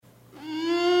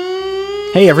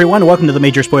Hey everyone, welcome to the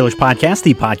Major Spoilers Podcast,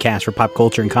 the podcast for pop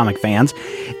culture and comic fans.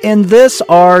 In this,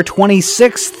 our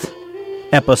 26th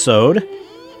episode,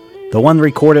 the one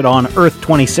recorded on Earth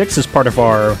 26 as part of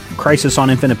our Crisis on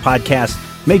Infinite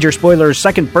podcast, Major Spoilers'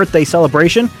 second birthday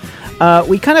celebration.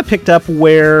 We kind of picked up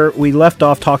where we left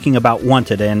off talking about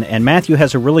Wanted, and Matthew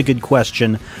has a really good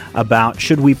question about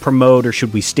should we promote or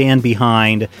should we stand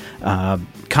behind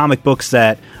comic books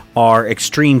that are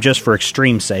extreme just for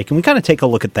extreme's sake, and we kind of take a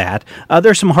look at that.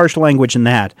 There's some harsh language in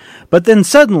that. But then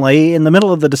suddenly, in the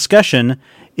middle of the discussion,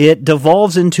 it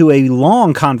devolves into a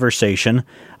long conversation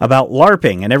about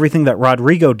LARPing and everything that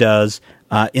Rodrigo does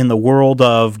in the world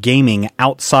of gaming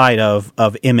outside of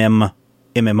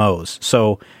MMOs.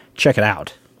 So, check it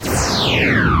out.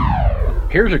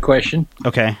 Here's a question.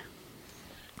 Okay.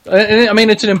 I mean,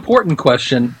 it's an important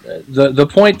question. The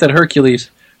point that Hercules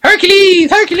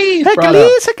brought up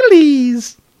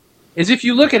is if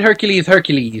you look at Hercules,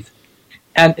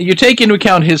 and you take into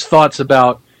account his thoughts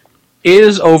about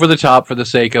is over the top for the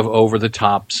sake of over the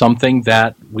top something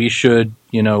that we should,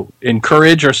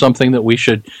 encourage or something that we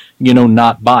should,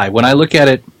 not buy. When I look at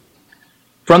it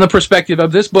from the perspective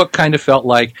of this book, kind of felt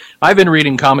like I've been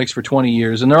reading comics for 20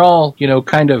 years, and they're all,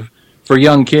 kind of for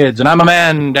young kids, and I'm a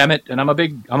man, damn it, and I'm a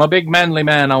big manly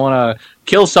man. I want to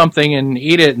kill something and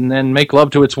eat it and then make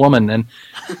love to its woman. And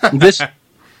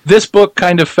this book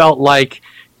kind of felt like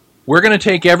we're going to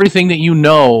take everything that you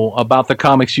know about the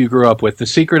comics you grew up with, the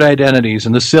secret identities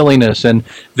and the silliness and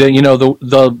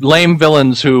the lame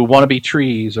villains who want to be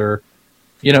trees, or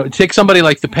take somebody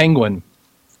like the Penguin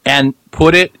and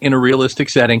put it in a realistic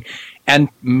setting and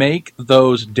make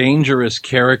those dangerous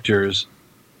characters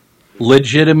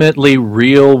legitimately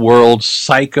real-world,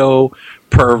 psycho,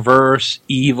 perverse,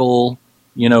 evil,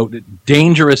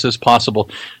 dangerous as possible.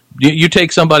 You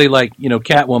take somebody like,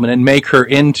 Catwoman and make her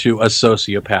into a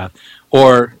sociopath.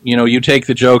 Or, you take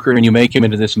the Joker and you make him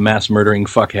into this mass-murdering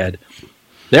fuckhead.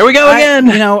 There we go again!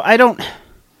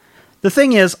 The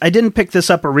thing is, I didn't pick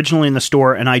this up originally in the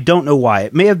store, and I don't know why.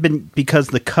 It may have been because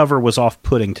the cover was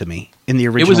off-putting to me in the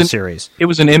original series. It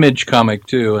was an Image comic,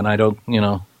 too, and I don't,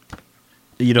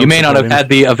 You may not have had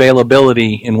the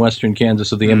availability in Western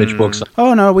Kansas of the Image books.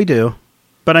 Oh, no, we do.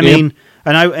 But I mean,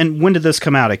 and when did this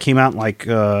come out? It came out in like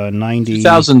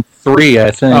 2003,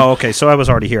 I think. Oh, okay, so I was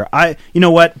already here. You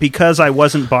know what? Because I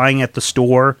wasn't buying at the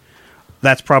store,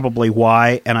 that's probably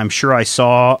why, and I'm sure I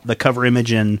saw the cover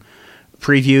image in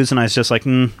previews, and I was just like,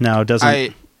 no, it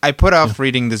doesn't... I put off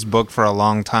reading this book for a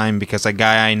long time because a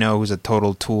guy I know who's a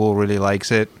total tool really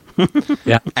likes it.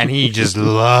 Yeah. And he just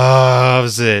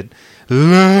loves it.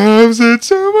 Loves it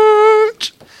so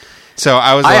much. So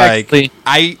I was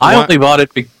I only bought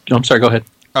it. I'm sorry. Go ahead.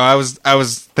 I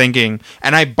was thinking,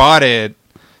 and I bought it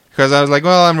because I was like,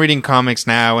 well, I'm reading comics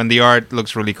now, and the art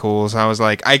looks really cool. So I was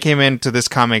like, I came into this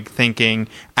comic thinking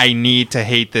I need to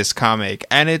hate this comic,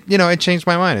 and it changed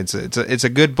my mind. It's a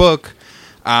good book.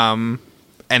 And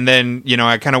then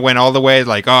I kind of went all the way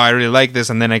like, oh, I really like this,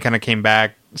 and then I kind of came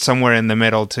back somewhere in the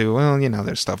middle to, well,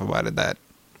 there's stuff about it that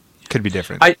could be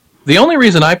different. The only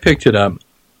reason I picked it up,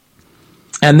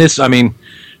 and this,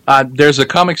 there's a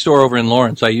comic store over in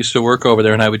Lawrence. I used to work over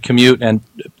there, and I would commute, and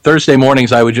Thursday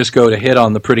mornings I would just go to hit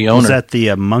on the Pretty Owner. Is that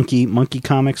the Monkey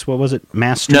Comics? What was it?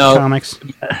 Mass Street Comics?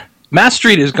 Mass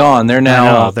Street is gone. They're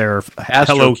now... they're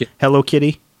Hello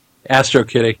Kitty? Astro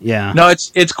Kitty. Yeah. No,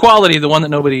 it's Quality, the one that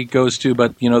nobody goes to,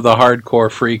 but, the hardcore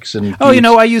freaks and... Oh,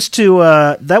 I used to...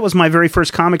 that was my very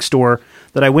first comic store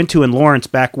that I went to in Lawrence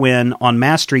back when on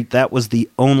Mass Street that was the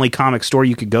only comic store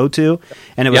you could go to,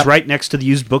 and it was right next to the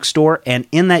used bookstore, and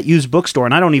in that used bookstore,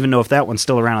 and I don't even know if that one's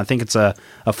still around, I think it's a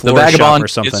floor shop or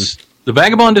something. The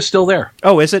Vagabond is still there.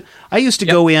 Oh, is it? I used to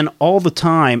go in all the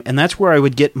time, and that's where I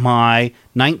would get my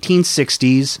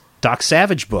 1960s Doc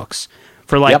Savage books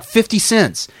for like 50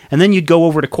 cents. And then you'd go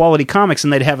over to Quality Comics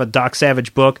and they'd have a Doc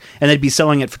Savage book and they'd be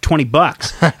selling it for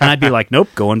 $20. And I'd be like, nope,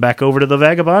 going back over to the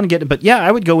Vagabond and getting it. But yeah, I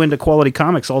would go into Quality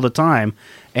Comics all the time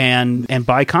and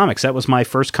buy comics. That was my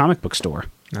first comic book store.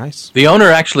 Nice. The owner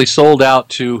actually sold out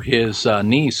to his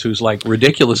niece, who's like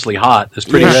ridiculously hot. This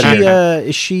pretty red.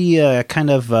 Is she kind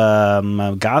of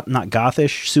not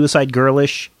gothish, Suicide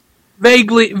Girlish?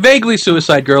 Vaguely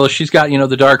Suicide Girlish. She's got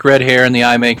the dark red hair and the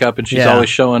eye makeup, and she's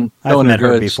always showing I've met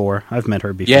her her before.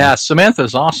 Yeah,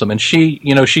 Samantha's awesome, and she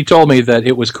told me that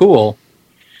it was cool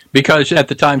because at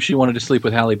the time she wanted to sleep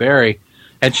with Halle Berry,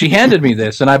 and she handed me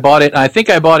this, and I bought it. And I think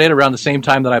I bought it around the same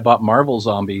time that I bought Marvel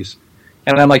Zombies,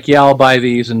 and I'm like, yeah, I'll buy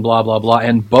these, and blah blah blah,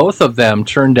 and both of them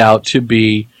turned out to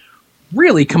be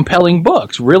really compelling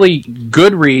books, really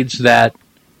good reads that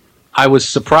I was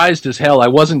surprised as hell I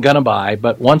wasn't going to buy,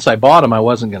 but once I bought them, I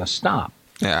wasn't going to stop.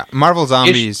 Yeah, Marvel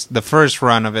Zombies, the first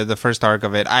run of it, the first arc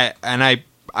of it,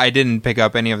 I didn't pick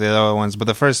up any of the other ones, but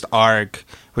the first arc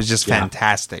was just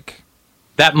fantastic.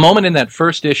 That moment in that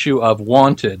first issue of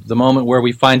Wanted, the moment where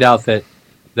we find out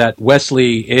that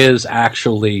Wesley is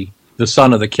actually the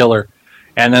son of the killer,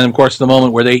 and then, of course, the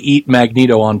moment where they eat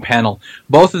Magneto on panel.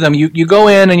 Both of them, you go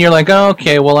in and you're like, oh,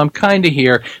 okay, well, I'm kind of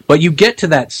here. But you get to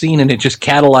that scene and it just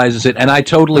catalyzes it, and I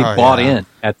totally bought in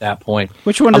at that point.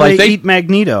 Which one do they eat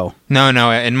Magneto? No,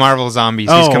 in Marvel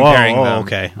Zombies, he's comparing them.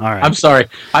 Okay, all right. I'm sorry.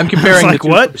 I'm comparing the two.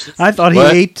 What? I thought he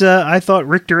ate, I thought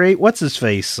Richter ate,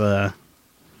 what's-his-face?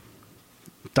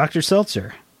 Dr.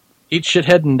 Seltzer. Eat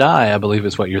shithead and die, I believe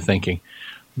is what you're thinking.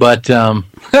 But,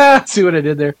 see what I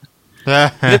did there?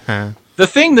 The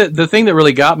thing that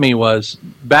really got me was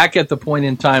back at the point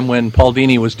in time when Paul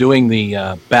Dini was doing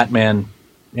the Batman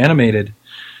animated,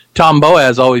 Tom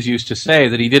Boaz always used to say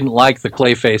that he didn't like the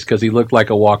Clayface because he looked like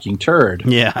a walking turd.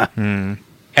 Yeah.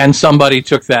 And somebody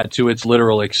took that to its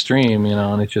literal extreme,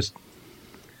 and it just...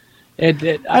 I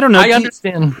don't know. I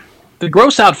understand. The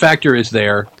gross out factor is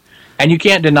there, and you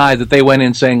can't deny that they went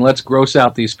in saying, let's gross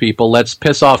out these people, let's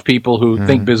piss off people who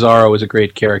think Bizarro is a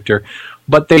great character.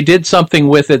 But they did something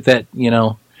with it that,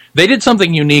 they did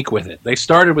something unique with it. They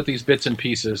started with these bits and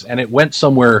pieces, and it went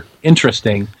somewhere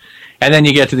interesting, and then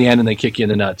you get to the end and they kick you in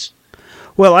the nuts.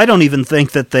 Well, I don't even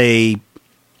think that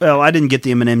I didn't get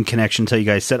the M&M connection until you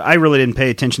guys said. I really didn't pay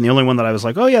attention. The only one that I was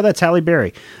like, oh yeah, that's Halle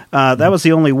Berry. That was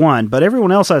the only one. But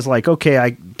everyone else I was like, okay, I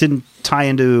didn't tie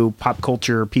into pop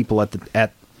culture people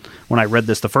at when I read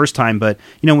this the first time, but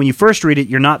when you first read it,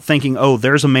 you're not thinking, oh,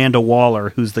 there's Amanda Waller,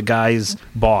 who's the guy's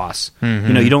boss.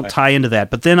 You don't tie into that.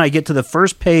 But then I get to the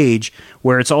first page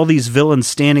where it's all these villains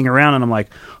standing around, and I'm like,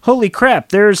 holy crap,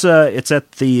 there's it's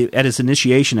at his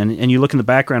initiation, and you look in the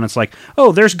background, it's like,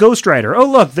 oh, there's Ghost Rider. Oh,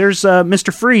 look, there's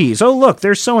Mr. Freeze. Oh, look,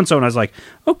 there's so-and-so. And I was like,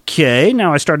 okay,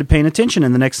 now I started paying attention,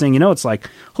 and the next thing you know, it's like,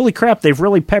 holy crap, they've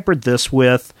really peppered this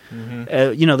with...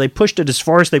 they pushed it as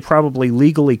far as they probably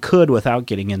legally could without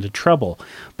getting into trouble.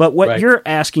 But what you're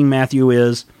asking, Matthew,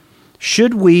 is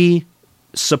should we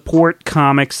support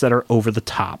comics that are over the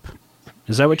top?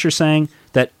 Is that what you're saying?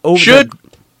 That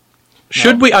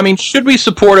should we? I mean, should we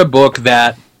support a book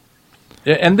that?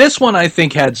 And this one, I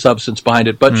think, had substance behind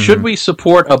it. But should we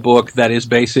support a book that is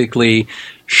basically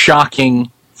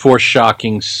shocking for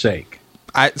shocking's sake?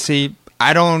 I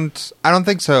don't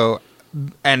think so.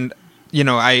 And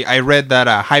I read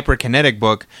that Hyperkinetic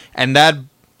book, and that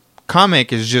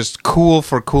comic is just cool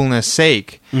for coolness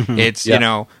sake. It's,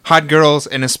 hot girls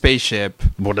in a spaceship.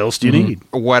 What else do you need?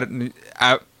 What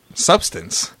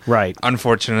substance. Right.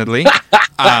 Unfortunately.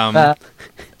 And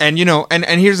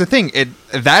here's the thing.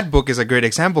 That book is a great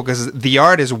example because the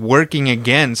art is working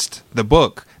against the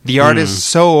book. The art is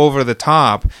so over the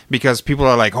top because people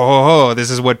are like, oh, this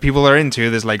is what people are into,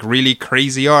 this like really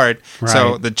crazy art. Right.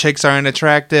 So the chicks aren't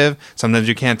attractive. Sometimes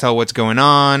you can't tell what's going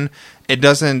on.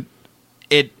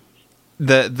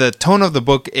 The tone of the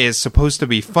book is supposed to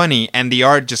be funny, and the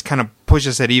art just kind of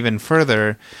pushes it even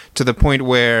further to the point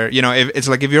where, it's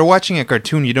like if you're watching a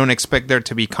cartoon, you don't expect there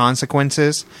to be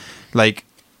consequences. Like,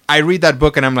 I read that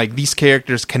book and I'm like, these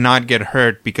characters cannot get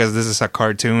hurt because this is a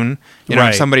cartoon.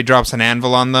 If somebody drops an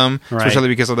anvil on them, especially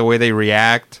because of the way they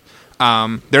react,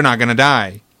 they're not going to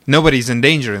die. Nobody's in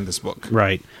danger in this book.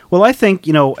 Right. Well, I think,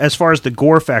 as far as the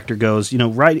gore factor goes,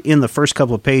 right in the first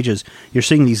couple of pages, you're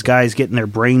seeing these guys getting their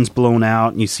brains blown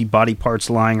out, and you see body parts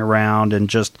lying around and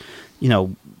just,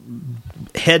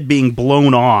 head being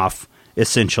blown off,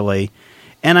 essentially.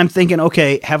 And I'm thinking,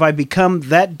 okay, have I become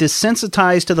that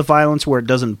desensitized to the violence where it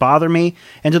doesn't bother me?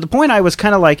 And to the point I was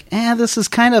kind of like, this is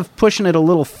kind of pushing it a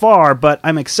little far, but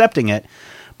I'm accepting it.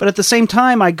 But at the same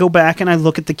time, I go back and I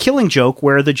look at the Killing Joke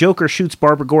where the Joker shoots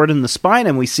Barbara Gordon in the spine,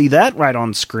 and we see that right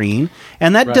on screen.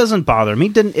 And that doesn't bother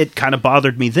me. It kind of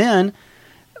bothered me then.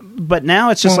 But now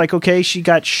it's just like, okay, she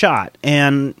got shot.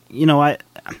 And, on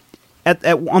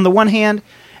the one hand,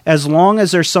 as long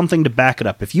as there's something to back it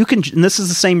up. If you can, and this is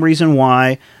the same reason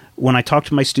why when I talk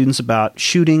to my students about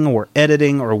shooting or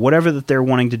editing or whatever that they're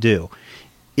wanting to do,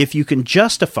 if you can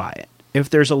justify it,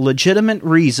 if there's a legitimate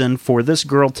reason for this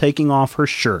girl taking off her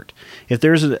shirt, if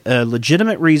there's a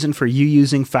legitimate reason for you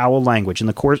using foul language, in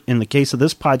the case of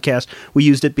this podcast, we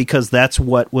used it because that's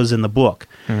what was in the book.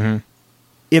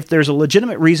 If there's a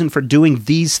legitimate reason for doing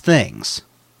these things,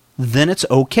 then it's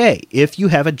okay if you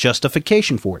have a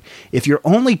justification for it. If you're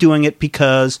only doing it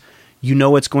because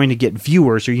it's going to get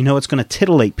viewers, or it's going to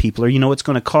titillate people, or it's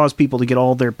going to cause people to get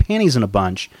all their panties in a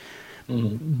bunch,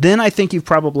 then I think you've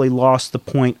probably lost the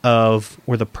point of,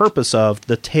 or the purpose of,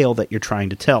 the tale that you're trying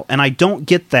to tell. And I don't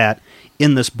get that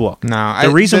in this book. No,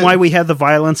 the reason why we have the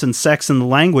violence and sex and the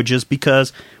language is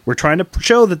because we're trying to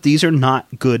show that these are not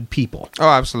good people. Oh,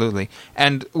 absolutely.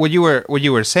 And what you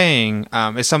were saying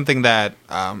is something that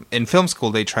in film school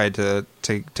they tried to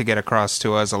get across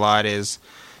to us a lot. Is,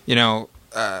 you know,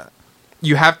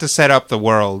 you have to set up the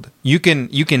world. You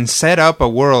can set up a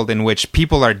world in which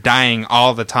people are dying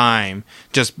all the time.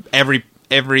 Just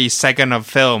every second of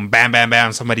film, bam, bam,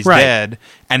 bam, somebody's dead.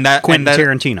 And that Quentin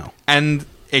Tarantino. And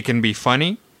it can be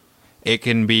funny, it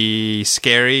can be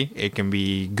scary, it can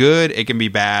be good, it can be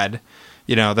bad.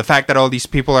 You know, the fact that all these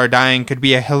people are dying could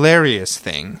be a hilarious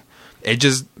thing. It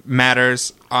just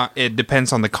matters. It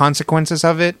depends on the consequences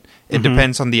of it. It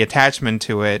depends on the attachment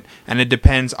to it, and it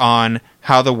depends on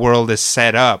how the world is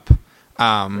set up.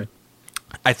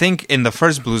 I think in the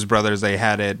first Blues Brothers they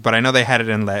had it, but I know they had it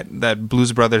in that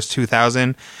Blues Brothers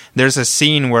 2000. There's a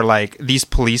scene where like these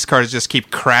police cars just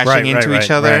keep crashing into each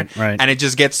other, and it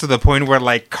just gets to the point where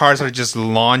like cars are just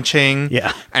launching.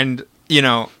 Yeah, and you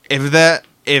know, if that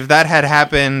had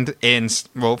happened in,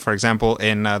 well, for example,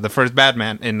 in the first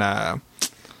Batman, in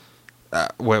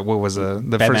what was the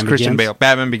Batman first Christian Begins? Bale,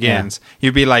 Batman Begins,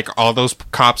 you'd be like, all those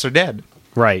cops are dead.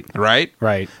 Right.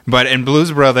 But in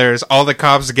Blues Brothers, all the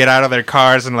cops get out of their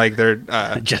cars and like they're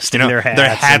just their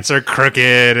hats are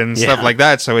crooked and stuff Yeah. like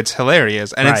that. So it's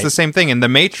hilarious, and it's the same thing in The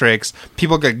Matrix.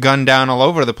 People get gunned down all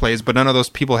over the place, but none of those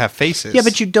people have faces. Yeah,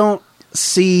 but you don't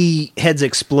see heads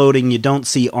exploding. You don't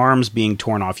see arms being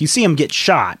torn off. You see them get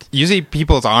shot. You see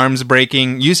people's arms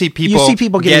breaking. You see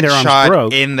people getting their arms shot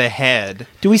broke in the head.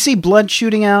 Do we see blood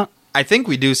shooting out? I think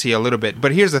we do see a little bit,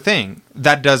 but here's the thing: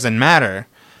 that doesn't matter.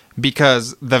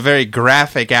 Because the very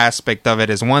graphic aspect of it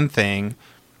is one thing.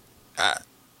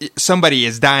 Somebody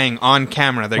is dying on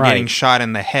camera. They're getting shot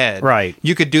in the head. Right.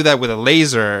 You could do that with a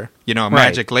laser, you know, a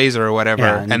magic laser or whatever,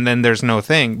 and then there's no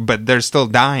thing. But they're still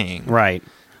dying. Right.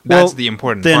 That's the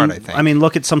important part, I think. I mean,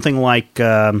 look at something like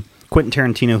Quentin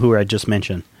Tarantino, who I just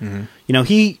mentioned. Mm-hmm. You know,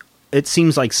 it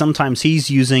seems like sometimes he's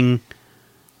using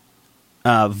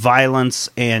violence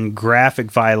and graphic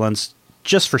violence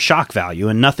just for shock value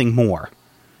and nothing more.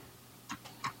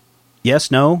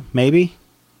 Yes, no, maybe?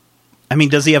 I mean,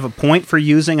 does he have a point for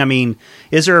using? I mean,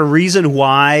 is there a reason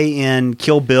why in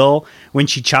Kill Bill, when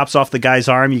she chops off the guy's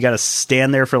arm, you got to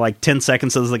stand there for like 10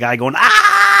 seconds as the guy going,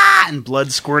 ah, and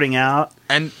blood squirting out?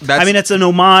 And that's, I mean, it's an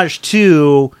homage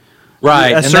to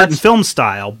a certain film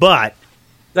style, but...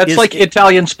 That's like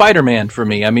Italian Spider-Man for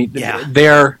me. I mean,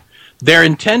 they're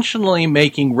intentionally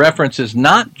making references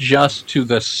not just to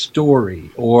the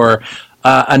story or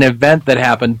an event that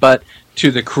happened, but to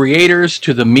the creators,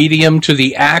 to the medium, to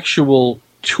the actual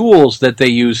tools that they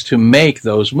use to make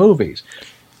those movies.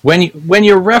 When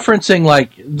you're referencing,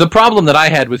 like, the problem that I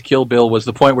had with Kill Bill was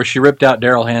the point where she ripped out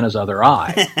Daryl Hannah's other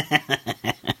eye.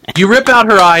 You rip out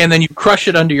her eye and then you crush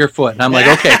it under your foot. And I'm like,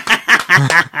 okay,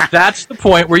 that's the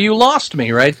point where you lost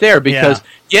me right there. Because,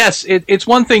 yes, it's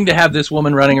one thing to have this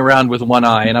woman running around with one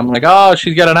eye. And I'm like, oh,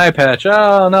 she's got an eye patch.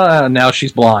 Oh, no, now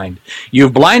she's blind.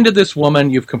 You've blinded this woman.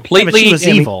 You've completely... but she was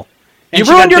evil. You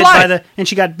ruined your life. And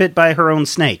she got bit by her own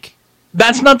snake.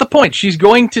 That's not the point. She's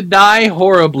going to die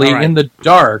horribly in the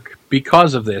dark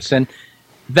because of this. And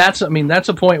that's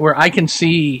a point where I can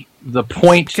see the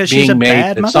point being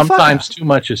made that sometimes too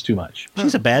much is too much.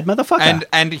 She's a bad motherfucker.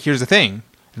 And here's the thing.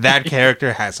 That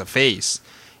character has a face.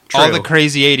 True. All the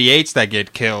crazy 88s that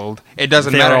get killed, it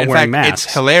doesn't matter. In fact, masks.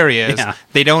 It's hilarious. Yeah.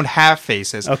 They don't have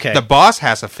faces. Okay. The boss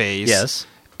has a face. Yes.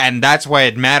 And that's why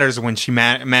it matters when she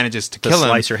manages to kill him.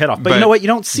 Slice her head off. But you know what? You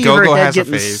don't see her head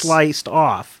getting sliced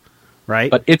off,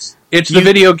 right? But it's the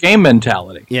video game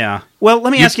mentality. Yeah. Well, let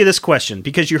me ask you this question,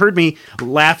 because you heard me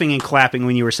laughing and clapping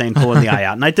when you were saying pulling the eye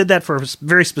out. And I did that for a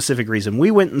very specific reason. We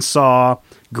went and saw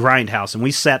Grindhouse, and we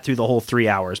sat through the whole 3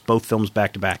 hours, both films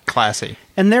back to back. Classy.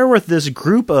 And there was this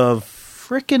group of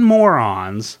frickin'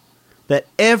 morons that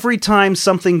every time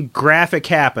something graphic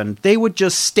happened, they would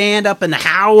just stand up and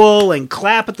howl and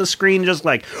clap at the screen, just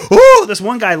like, oh, this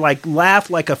one guy like laughed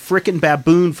like a frickin'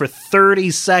 baboon for 30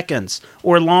 seconds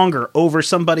or longer over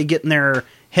somebody getting their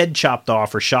head chopped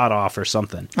off or shot off or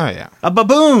something. Oh, yeah. A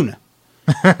baboon!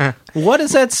 What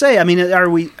does that say? I mean, are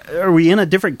we in a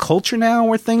different culture now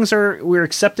where we're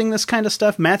accepting this kind of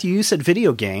stuff? Matthew, you said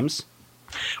video games.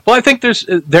 Well, I think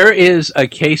there is a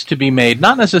case to be made,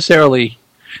 not necessarily...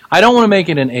 I don't want to make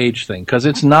it an age thing, because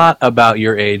it's not about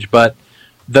your age, but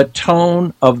the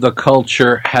tone of the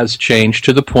culture has changed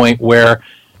to the point where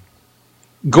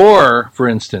Gore, for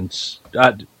instance,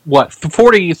 30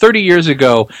 years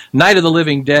ago, Night of the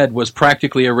Living Dead was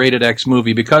practically a rated X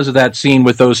movie because of that scene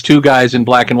with those two guys in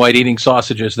black and white eating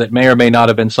sausages that may or may not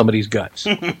have been somebody's guts.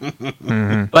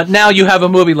 Mm-hmm. But now you have a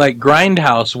movie like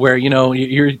Grindhouse where,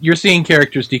 you're seeing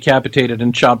characters decapitated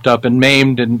and chopped up and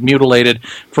maimed and mutilated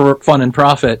for fun and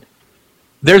profit.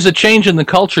 There's a change in the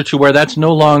culture to where it's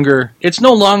no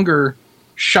longer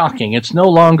shocking. It's no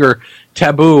longer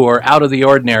taboo or out of the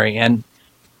ordinary. And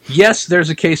yes, there's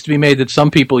a case to be made that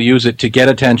some people use it to get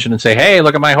attention and say, hey,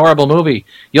 look at my horrible movie.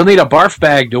 You'll need a barf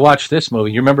bag to watch this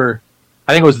movie. You remember,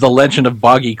 I think it was The Legend of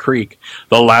Boggy Creek.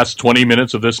 The last 20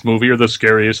 minutes of this movie are the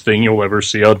scariest thing you'll ever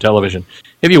see on television.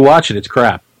 If you watch it, it's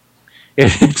crap.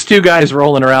 It's two guys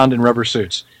rolling around in rubber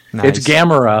suits. Nice. It's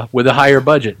Gamera with a higher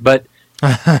budget. But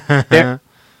the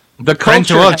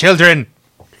culture... to all children.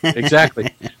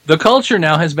 Exactly. The culture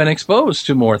now has been exposed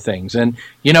to more things. And,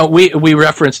 we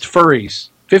referenced furries.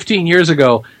 15 years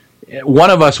ago, one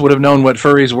of us would have known what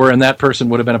furries were, and that person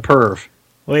would have been a perv.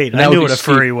 Wait, I knew what a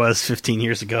furry was 15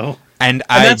 years ago. And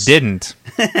I didn't.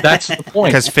 That's the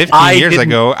point. Because 15 years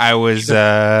ago, I was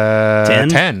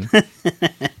 10.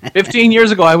 15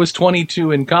 years ago, I was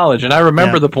 22 in college, and I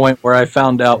remember the point where I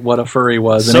found out what a furry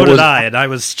was. So did I, and I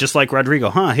was just like Rodrigo.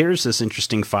 Here's this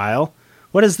interesting file.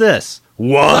 What is this?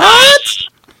 What?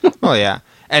 Oh, yeah.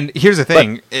 And here's the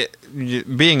thing.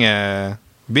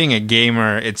 Being a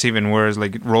gamer, it's even worse,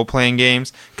 like role-playing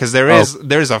games, because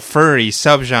there's a furry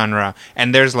subgenre,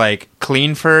 and there's like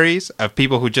clean furries of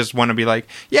people who just want to be like,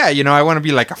 yeah, I want to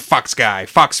be like a fox guy,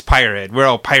 fox pirate. We're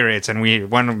all pirates, and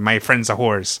one of my friend's a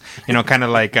horse. Kind of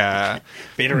like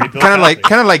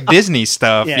Disney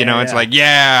stuff. It's like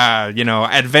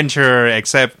adventure,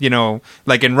 except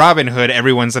like in Robin Hood,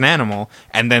 everyone's an animal,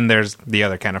 and then there's the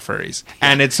other kind of furries,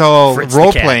 and it's all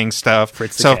role-playing stuff.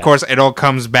 So of course, it all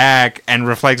comes back and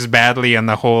reflects badly on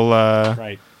the whole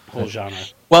whole genre.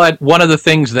 Well, one of the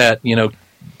things that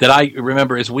that I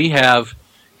remember is we have,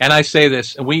 and I say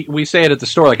this, and we say it at the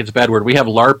store like it's a bad word. We have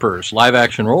LARPers, live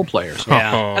action role players.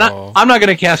 Yeah. And I'm not going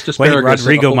to cast asparagus. Wait,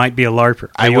 Rodrigo might be a LARPer.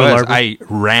 I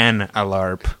ran a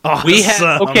LARP.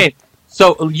 Awesome. Okay,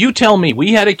 so you tell me.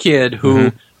 We had a kid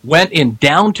who went in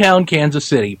downtown Kansas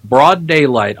City, broad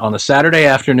daylight on a Saturday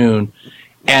afternoon,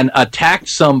 and attacked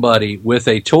somebody with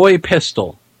a toy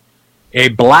pistol. A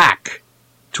black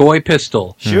toy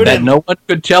pistol that no one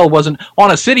could tell wasn't on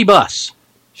a city bus.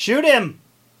 Shoot him!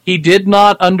 He did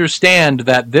not understand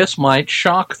that this might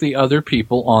shock the other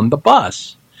people on the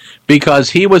bus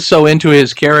because he was so into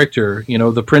his character,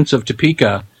 the Prince of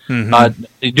Topeka,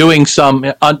 doing some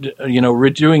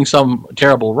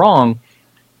terrible wrong,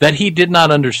 that he did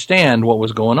not understand what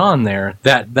was going on there,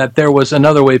 that there was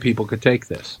another way people could take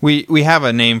this. We have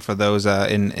a name for those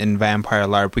in Vampire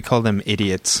LARP. We call them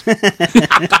idiots.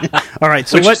 All right,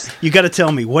 so you got to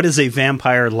tell me, what is a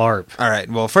Vampire LARP? All right,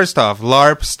 well, first off,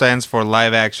 LARP stands for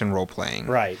live action role playing.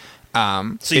 Right.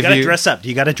 So you got to dress up. Do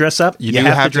you got to dress up? You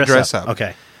have to dress up.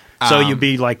 Okay. So you'd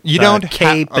be like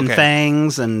cape and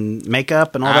fangs and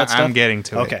makeup and all that stuff? I'm getting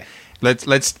to it. Okay.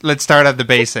 Let's start at the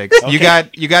basics. Okay.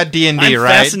 You got D&D, right?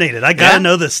 I'm fascinated. I got to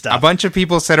know this stuff. A bunch of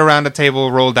people sit around a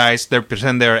table, roll dice. They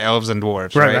pretend they're elves and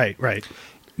dwarves, right? Right.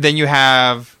 Then you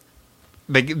have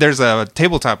there's a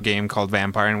tabletop game called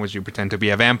Vampire in which you pretend to be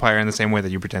a vampire in the same way that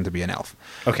you pretend to be an elf.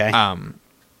 Okay.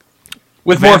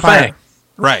 With more fangs.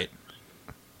 Right.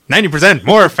 90%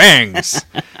 more fangs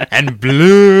and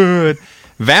blood.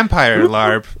 Vampire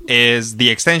LARP is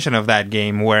the extension of that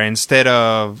game where instead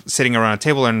of sitting around a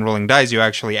table and rolling dice, you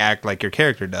actually act like your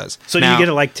character does. So do you get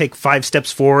to take 5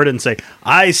 steps forward and say,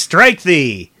 I strike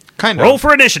thee? Kind of. Roll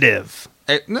for initiative.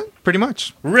 Pretty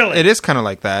much. Really? It is kind of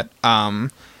like that.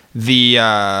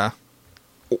 The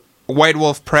White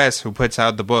Wolf Press, who puts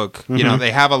out the book, they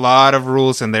have a lot of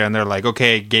rules in there, and they're like,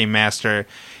 okay, game master,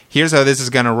 here's how this is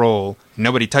going to roll.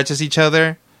 Nobody touches each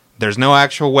other. There's no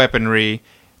actual weaponry.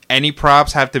 Any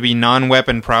props have to be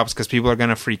non-weapon props because people are going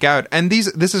to freak out. And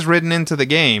this is written into the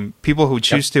game. People who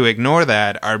choose to ignore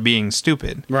that are being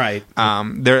stupid. Right.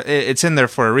 It's in there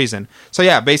for a reason. So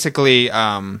yeah, basically,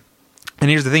 and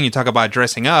here's the thing, you talk about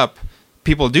dressing up.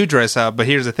 People do dress up, but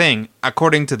here's the thing.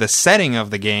 According to the setting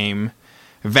of the game,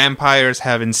 vampires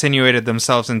have insinuated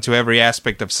themselves into every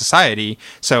aspect of society.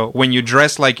 So when you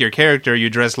dress like your character,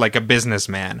 you dress like a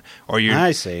businessman, or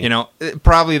I see.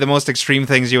 Probably the most extreme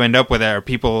things you end up with are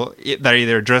people that are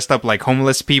either dressed up like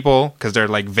homeless people because they're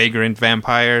like vagrant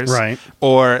vampires, right?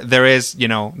 Or there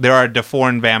are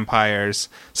deformed vampires.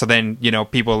 So then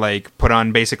people like put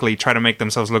on basically try to make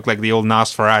themselves look like the old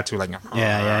Nosferatu, like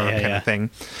kind of thing.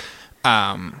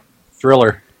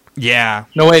 Thriller. Yeah.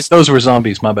 No, wait, those were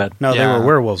zombies, my bad. No, they were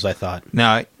werewolves, I thought.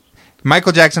 No,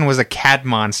 Michael Jackson was a cat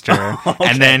monster,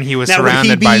 and then he was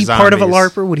surrounded by zombies. Part of a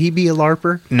LARPer? Would he be a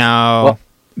LARPer? No,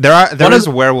 there is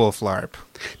werewolf LARP.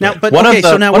 Now, but okay.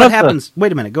 So now, what happens?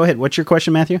 Wait a minute. Go ahead. What's your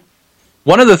question, Matthew?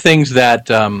 One of the things that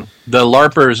the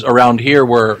LARPers around here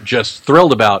were just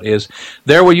thrilled about is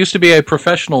there used to be a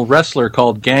professional wrestler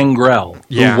called Gangrel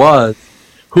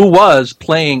who was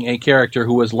playing a character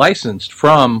who was licensed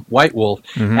from White Wolf,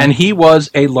 and he was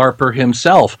a LARPer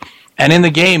himself. And in the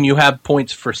game, you have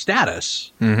points for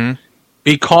status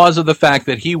because of the fact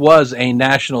that he was a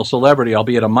national celebrity,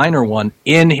 albeit a minor one,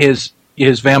 in his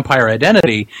vampire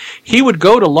identity. He would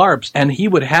go to LARPs, and he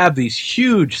would have these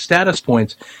huge status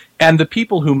points. And the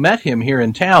people who met him here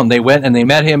in town, they went and they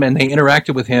met him and they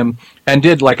interacted with him and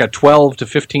did like a 12 to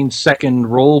 15 second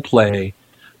role play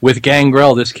with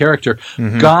Gangrel, this character,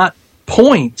 got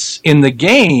points in the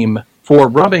game for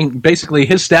rubbing, basically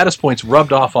his status points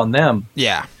rubbed off on them.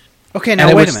 Yeah. Okay,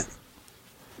 now wait a minute.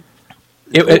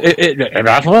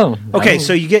 Okay,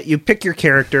 so you pick your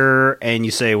character and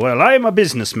you say, well, I'm a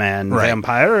businessman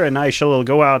vampire, and I shall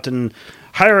go out and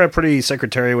hire a pretty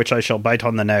secretary, which I shall bite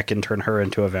on the neck and turn her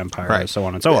into a vampire, and so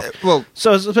on and so on.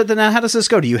 But then how does this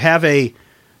go? Do you have a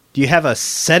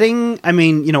setting? I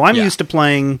mean, I'm used to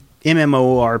playing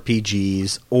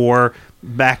MMORPGs, or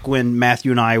back when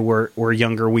Matthew and I were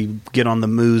younger, we'd get on the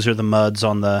Moos or the Muds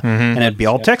on the, and it'd be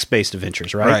all text-based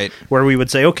adventures, right? Where we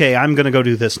would say, okay, I'm going to go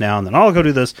do this now, and then I'll go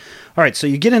do this. All right, so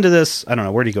you get into this, I don't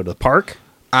know, where do you go, to the park?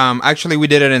 Actually, we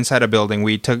did it inside a building.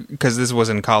 We took, because this was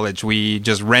in college, we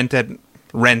just rented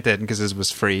because this was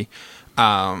free.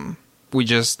 We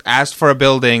just asked for a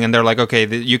building, and they're like, okay,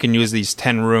 you can use these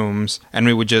 10 rooms, and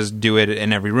we would just do it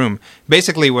in every room.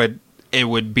 Basically, what it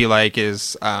would be like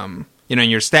is, in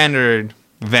your standard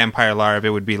vampire LARP, it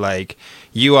would be like,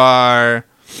 you are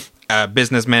a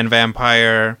businessman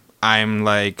vampire. I'm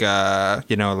like, I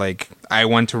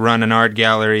want to run an art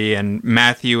gallery, and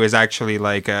Matthew is actually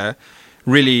like a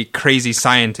really crazy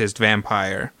scientist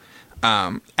vampire.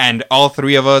 And all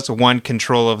three of us want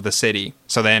control of the city.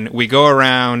 So then we go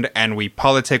around and we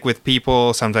politic with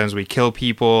people. Sometimes we kill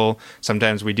people.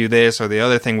 Sometimes we do this or the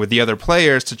other thing with the other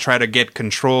players to try to get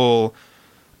control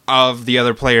of the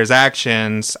other players'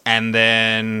 actions, and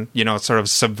then, sort of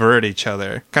subvert each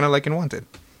other. Kind of like in Wanted.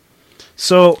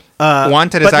 So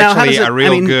Wanted is actually a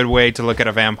real good way to look at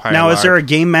a vampire. Now, LARP. Is there a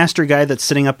game master guy that's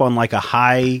sitting up on like a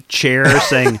high chair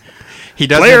saying... He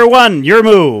doesn't, Player 1, your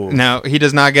move. No, he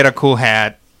does not get a cool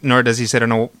hat, nor does he sit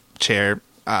in a chair,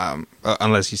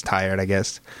 unless he's tired, I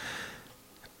guess.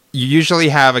 You usually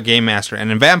have a game master, and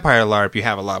in Vampire LARP, you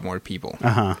have a lot more people.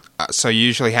 So you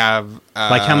usually have...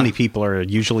 like how many people are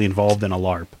usually involved in a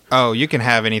LARP? Oh, you can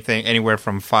have anywhere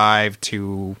from 5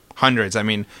 to hundreds. I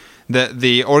mean...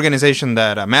 The organization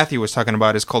that Matthew was talking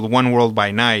about is called One World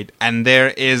by Night, and there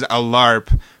is a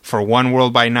LARP for One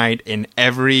World by Night in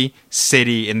every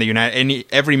city in the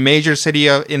every major city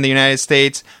in the United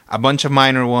States, a bunch of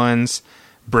minor ones,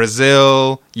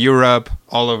 Brazil, Europe,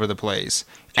 all over the place.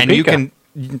 Topeka.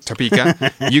 And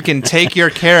Topeka, you can take your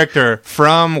character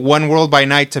from One World by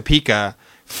Night Topeka,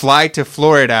 fly to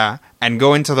Florida, and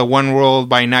go into the One World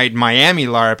by Night Miami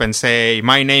LARP and say,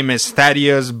 my name is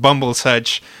Thaddeus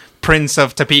Bumblesuch, Prince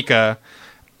of Topeka,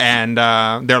 and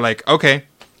they're like, okay,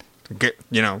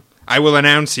 I will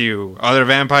announce you. Other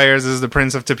vampires is the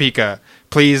Prince of Topeka.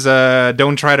 Please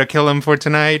don't try to kill him for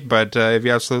tonight, but if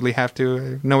you absolutely have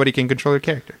to, nobody can control your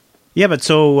character. Yeah, but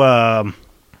so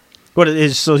what it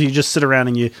is? So you just sit around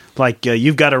and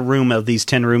you've got a room of these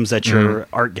 10 rooms at your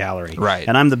art gallery, right?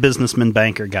 And I'm the businessman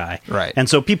banker guy, right? And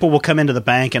so people will come into the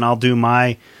bank, and I'll do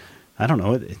my, I don't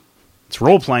know. It's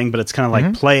role-playing, but it's kind of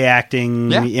like play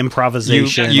acting,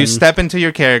 improvisation. You step into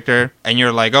your character, and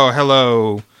you're like, oh,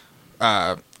 hello,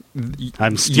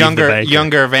 I'm Steve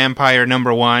younger vampire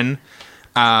number 1.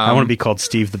 I want to be called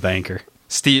Steve the Banker.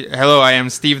 Hello, I am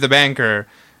Steve the Banker.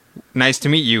 Nice to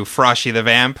meet you, Froshy the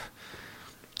Vamp.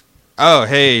 Oh,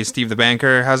 hey, Steve the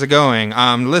Banker, how's it going?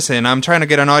 Listen, I'm trying to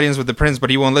get an audience with the Prince,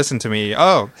 but he won't listen to me.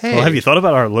 Oh, hey. Well, have you thought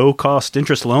about our low-cost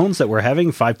interest loans that we're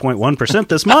having 5.1%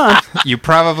 this month? You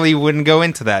probably wouldn't go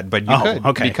into that, but you could.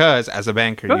 Okay. Because as a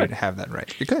banker, you'd have that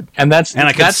right. You could. And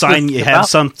I could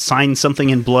sign something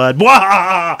in blood.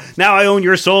 Wah! Now I own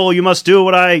your soul. You must do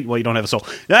what I... Well, you don't have a soul.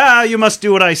 You must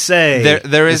do what I say.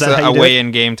 There is a way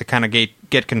in game to kind of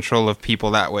get control of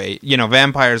people that way.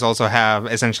 Vampires also have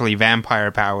essentially vampire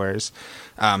powers.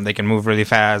 They can move really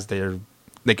fast. They can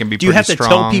be pretty strong. Do you have to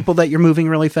tell people that you're moving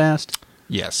really fast?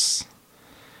 Yes.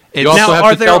 You also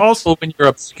have to tell people when you're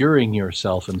obscuring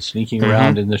yourself and sneaking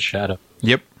around in the shadow.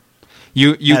 Yep.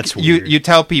 You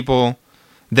tell people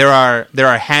there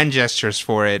are hand gestures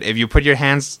for it. If you put your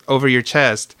hands over your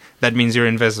chest, that means you're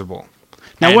invisible.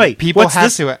 Now and wait, people what's have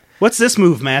this? to. What's this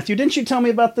move, Matthew? Didn't you tell me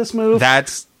about this move?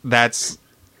 That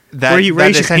where you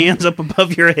raise your hands up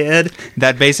above your head.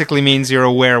 That basically means you're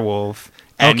a werewolf.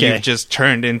 And Okay. you've just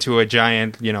turned into a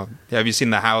giant, have you seen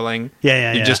The Howling?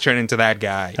 Yeah. You just turned into that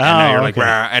guy. And Oh, now you're like, okay.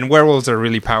 "Rah." And werewolves are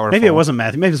really powerful. Maybe it wasn't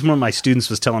Matthew. Maybe it was one of my students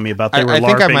was telling me about. They were I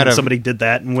think I LARPing might and have- somebody did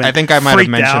that and went. I think I might have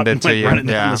freaked mentioned out it and to went you, running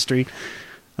down yeah. the street.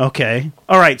 Okay.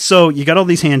 All right. So you got all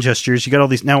these hand gestures. You got all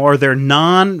these. Now, are there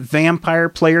non-vampire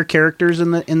player characters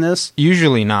in this?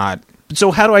 Usually not.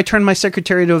 So how do I turn my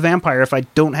secretary to a vampire if I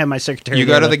don't have my secretary? You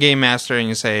go to the game master and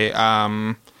you say,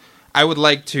 I would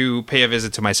like to pay a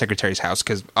visit to my secretary's house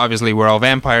because obviously we're all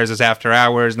vampires. It's after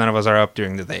hours. None of us are up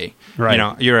during the day. Right.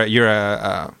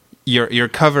 Your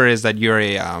cover is that you're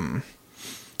a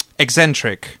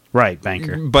eccentric, right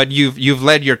banker. but you've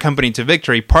led your company to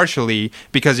victory partially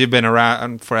because you've been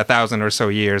around for 1,000 or so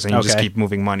years and you just Okay. keep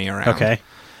moving money around. Okay.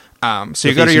 So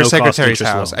you With go to these your no-cost secretary's interest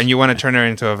house loans. and you want to turn her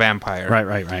into a vampire.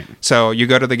 Right. So you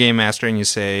go to the game master and you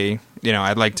say,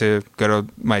 I'd like to go to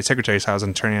my secretary's house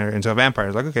and turn her into a vampire.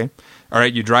 It's like, okay. All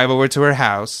right, you drive over to her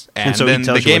house, and so he then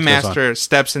tells the you game what goes on. master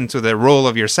steps into the role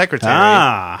of your secretary.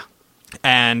 Ah.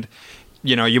 And,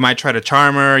 you might try to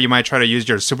charm her. You might try to use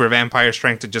your super vampire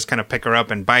strength to just kind of pick her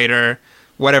up and bite her.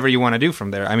 Whatever you want to do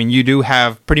from there. I mean, you do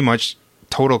have pretty much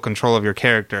total control of your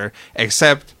character,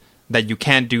 except that you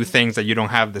can't do things that you don't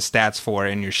have the stats for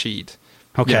in your sheet.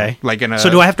 Okay. Like in a, So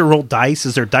do I have to roll dice?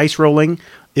 Is there dice rolling?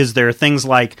 Is there things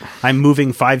like I'm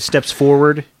moving 5 steps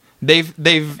forward? They've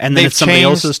And then it's somebody changed,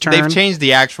 else's turn? They've changed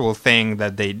the actual thing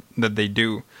that they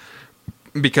do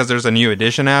because there's a new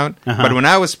edition out. Uh-huh. But when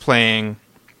I was playing,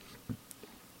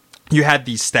 you had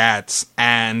these stats,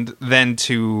 and then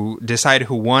to decide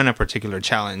who won a particular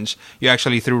challenge, you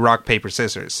actually threw rock, paper,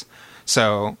 scissors.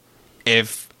 So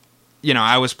if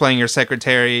I was playing your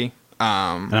secretary,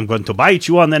 And I'm going to bite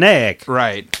you on the neck.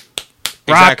 right?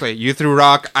 Rock. Exactly. You threw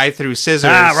rock, I threw scissors.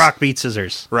 Rock beats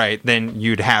scissors. Right, then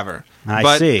you'd have her. I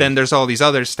but see. then there's all these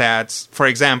other stats. For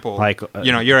example, Like,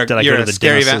 you're did I you're go to a the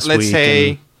scary dentist Let's this say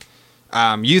week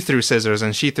you threw scissors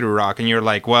and she threw rock, and you're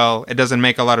like, well, it doesn't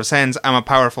make a lot of sense. I'm a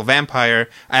powerful vampire.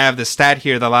 I have the stat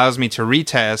here that allows me to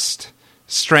retest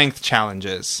strength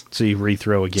challenges. So you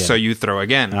rethrow again. So you throw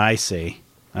again. I see.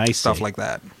 Stuff like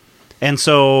that. And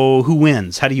so who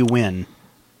wins? How do you win?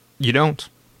 You don't.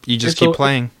 You just It's keep a-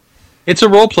 playing. It's a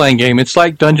role-playing game. It's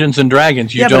like Dungeons and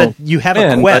Dragons. You don't. but you have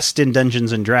win, a but quest in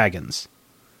Dungeons and Dragons.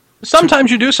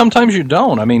 Sometimes you do. Sometimes you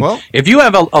don't. I mean, Well- if you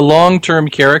have a long-term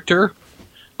character,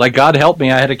 like God help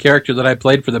me, I had a character that I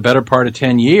played for the better part of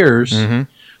 10 years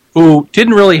who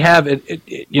didn't really have it.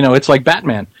 It's like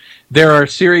Batman. There are a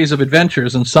series of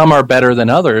adventures, and some are better than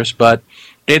others, but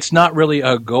it's not really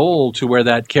a goal to where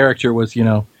that character was.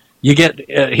 You get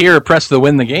here, press the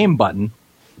win the game button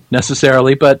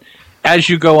necessarily, but as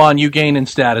you go on, you gain in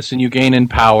status and you gain in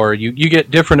power. You get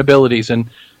different abilities,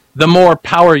 and the more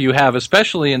power you have,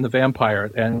 especially in the vampire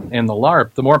and in the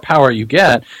LARP, the more power you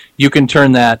get, you can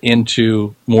turn that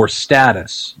into more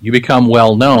status. You become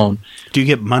well known. Do you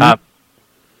get money?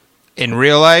 In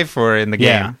real life or in the game?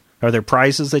 Yeah. Are there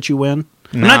prizes that you win?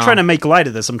 I'm No. not trying to make light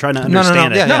of this. I'm trying to no,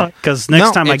 understand yeah, it. yeah. Because next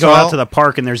No, time I it's go all- out to the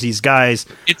park and there's these guys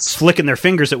It's flicking their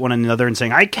fingers at one another and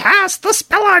saying, I cast the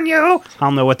spell on you,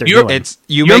 I'll know what they're You're- doing.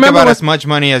 You You make remember about what- as much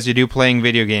money as you do playing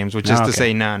video games, which is Okay. to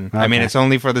say none. I mean, Okay. it's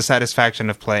only for the satisfaction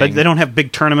of playing. But they don't have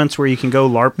big tournaments where you can go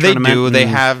LARP They tournament do. and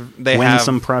They win have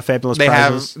some fabulous They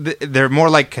prizes. have. They're more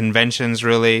like conventions,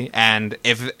 really. And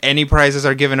if any prizes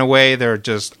are given away, they're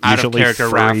just out of Usually character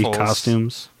free raffles.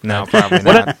 costumes. No, probably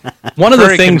not. one of the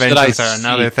Furry things that I conventions are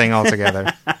another see. thing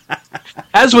altogether.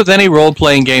 As with any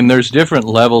role-playing game, there's different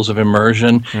levels of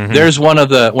immersion. There's one of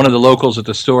the locals at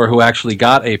the store who actually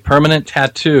got a permanent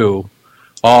tattoo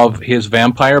of his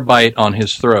vampire bite on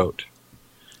his throat,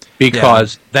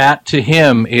 because that to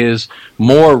him is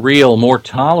more real, more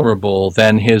tolerable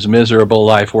than his miserable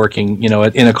life working,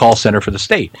 in a call center for the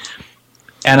state.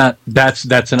 And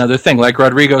that's another thing. Like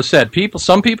Rodrigo said,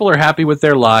 some people are happy with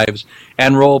their lives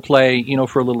and role play,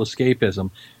 for a little escapism.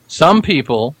 Some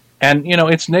people, and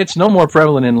it's no more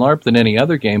prevalent in LARP than any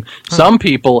other game. Some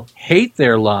people hate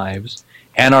their lives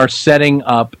and are setting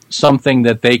up something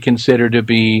that they consider to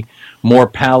be more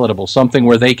palatable, something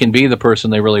where they can be the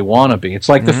person they really want to be. It's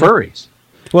like the furries.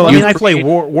 Well, I You mean, I play create-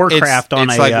 Warcraft on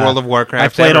it's a... like World of Warcraft I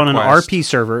played on an EverQuest. RP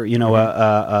server,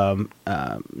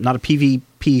 not a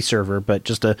PvP server, but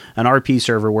just an RP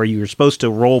server where you're supposed to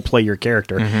role play your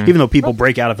character, even though people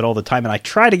break out of it all the time. And I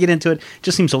try to get into it. It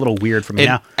just seems a little weird for me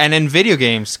now. And in video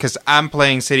games, because I'm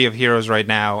playing City of Heroes right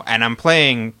now, and I'm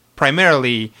playing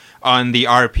primarily on the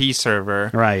RP server.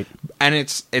 Right. And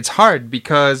it's hard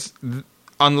because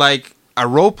unlike a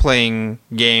role-playing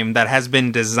game that has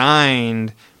been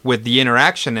designed with the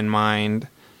interaction in mind,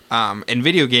 in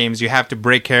video games, you have to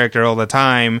break character all the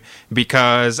time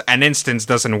because an instance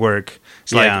doesn't work.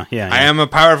 It's I am a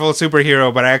powerful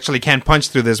superhero, but I actually can't punch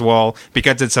through this wall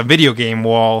because it's a video game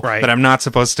wall that I'm not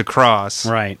supposed to cross.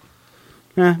 Right.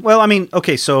 Well, I mean,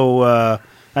 okay, so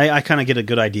I kind of get a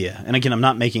good idea. And again, I'm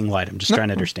not making light. I'm just trying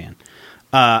to understand.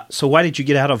 So why did you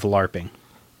get out of LARPing?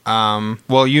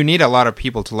 Well, you need a lot of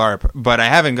people to LARP, but I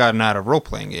haven't gotten out of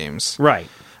role-playing games. Right.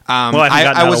 I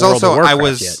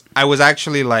was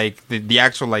actually like the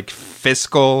actual like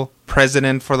fiscal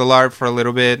president for the LARP for a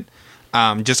little bit,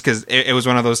 just because it was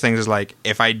one of those things. Is like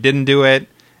if I didn't do it,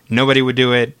 nobody would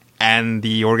do it, and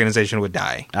the organization would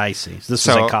die. I see. So this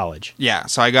was at college. Yeah,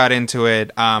 so I got into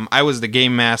it. I was the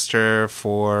game master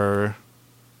for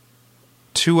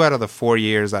 2 out of the 4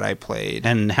 years that I played.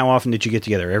 And how often did you get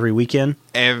together? Every weekend?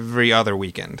 Every other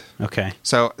weekend. Okay.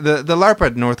 So the LARP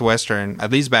at Northwestern,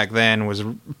 at least back then, was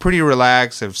pretty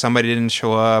relaxed. If somebody didn't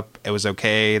show up, it was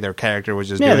okay. Their character was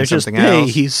just doing something else.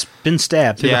 Hey, he's been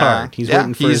stabbed through the heart. He's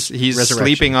waiting for his resurrection.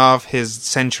 Sleeping off his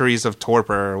centuries of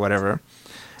torpor or whatever.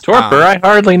 Torpor? I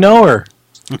hardly know her.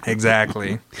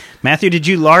 Exactly. Matthew, did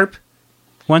you LARP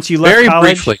once you left college?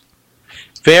 Very briefly.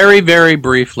 Very, very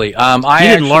briefly. You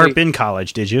didn't LARP in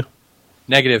college, did you?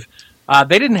 Negative.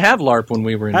 They didn't have LARP when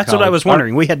we were in college. That's what I was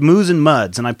wondering. We had Moos and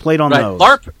Muds, and I played on those.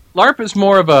 LARP is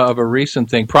more of a recent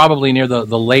thing, probably near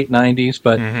the late 90s.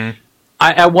 But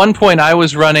at one point, I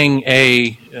was running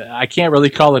I can't really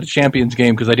call it a Champions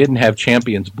game because I didn't have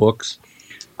Champions books.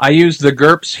 I used the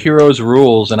GURPS Heroes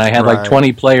rules, and I had like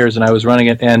 20 players, and I was running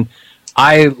it. And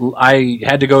I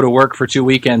had to go to work for 2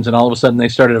 weekends, and all of a sudden they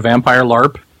started a vampire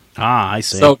LARP. Ah, I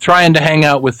see. So trying to hang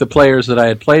out with the players that I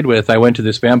had played with, I went to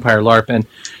this vampire LARP, and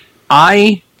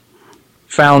I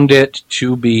found it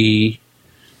to be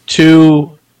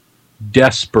too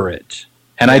desperate.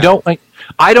 And I don't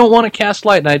want to cast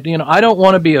light, and I don't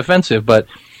want to be offensive, but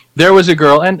there was a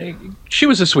girl, and she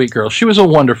was a sweet girl. She was a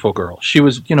wonderful girl. She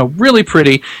was, really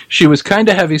pretty. She was kind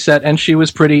of heavyset, and she was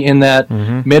pretty in that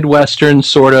Midwestern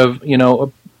sort of,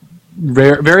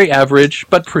 very, very average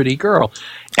but pretty girl.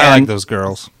 I like those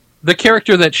girls. The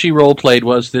character that she role-played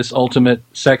was this ultimate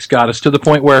sex goddess, to the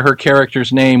point where her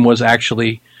character's name was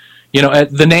actually,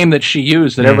 the name that she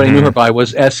used, that everybody knew her by,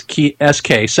 was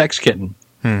SK, Sex Kitten.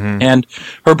 And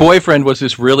her boyfriend was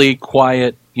this really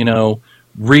quiet,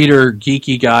 reader,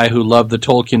 geeky guy who loved the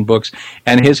Tolkien books,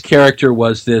 and his character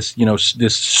was this,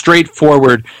 this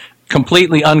straightforward,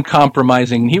 completely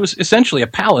uncompromising. He was essentially a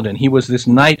paladin. He was this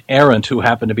knight errant who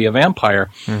happened to be a vampire.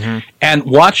 And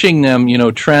watching them,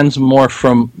 transmorph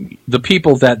from the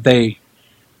people that they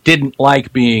didn't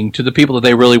like being to the people that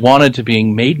they really wanted to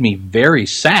being made me very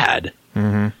sad.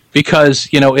 Because,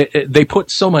 they put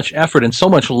so much effort and so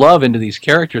much love into these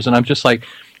characters, and I'm just like,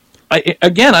 I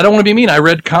don't want to be mean. I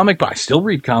still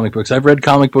read comic books. I've read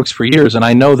comic books for years, and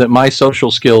I know that my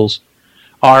social skills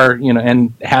are,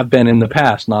 and have been in the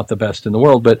past, not the best in the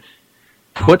world, but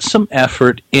put some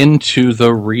effort into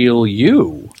the real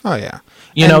you. Oh, yeah.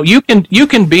 You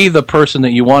can be the person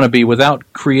that you want to be without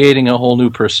creating a whole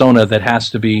new persona that has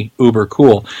to be uber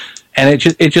cool. And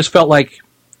it just felt like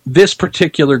this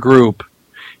particular group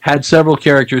had several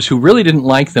characters who really didn't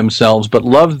like themselves, but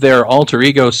loved their alter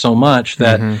ego so much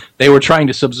that they were trying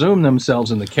to subsume themselves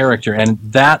in the character. And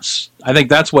I think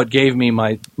that's what gave me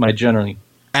my generally...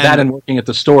 and working at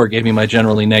the store gave me my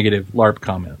generally negative LARP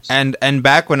comments. And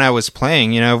back when I was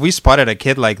playing, if we spotted a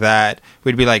kid like that,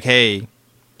 we'd be like, hey,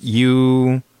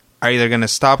 you are either going to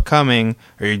stop coming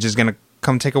or you're just going to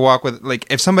come take a walk with... Like,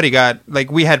 if somebody got... Like,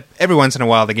 we had... Every once in a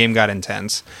while, the game got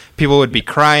intense. People would be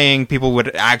crying. People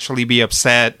would actually be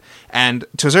upset. And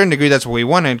to a certain degree, that's what we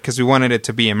wanted, because we wanted it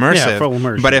to be immersive. Yeah, full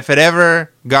immersion. But if it ever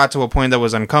got to a point that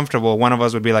was uncomfortable, one of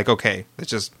us would be like, okay,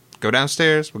 let's just go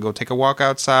downstairs. We'll go take a walk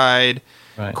outside...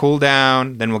 Right. Cool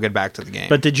down, then we'll get back to the game.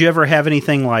 But did you ever have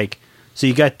anything like... So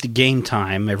you got the game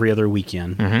time every other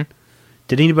weekend.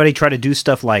 Did anybody try to do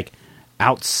stuff like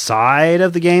outside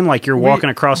of the game? Like you're walking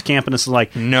across campus and it's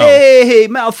like, no. Hey,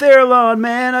 Maltheralon,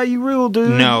 man, how you rule,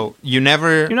 dude? No, you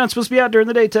never... You're not supposed to be out during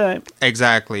the daytime.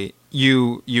 Exactly.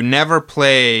 You never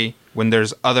play when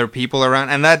there's other people around.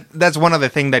 And that's one other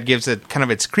thing that gives it kind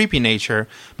of its creepy nature.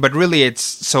 But really it's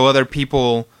so other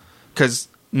people... Because...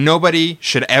 Nobody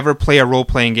should ever play a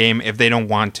role-playing game if they don't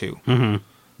want to. Right.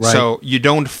 So you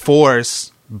don't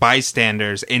force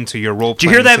bystanders into your role-playing situation.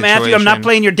 Did you hear that, situation. Matthew? I'm not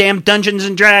playing your damn Dungeons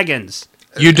 & Dragons.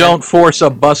 You don't force a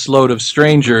busload of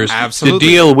strangers to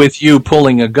deal with you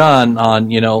pulling a gun on,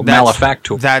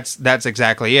 malefactor. That's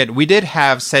exactly it. We did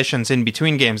have sessions in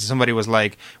between games. Somebody was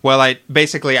like, well,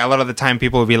 basically a lot of the time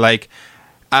people would be like,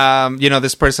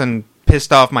 this person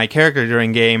pissed off my character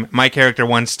during game. My character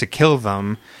wants to kill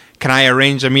them. Can I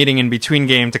arrange a meeting in between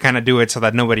game to kind of do it so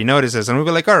that nobody notices? And we'd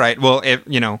be like, all right, well, if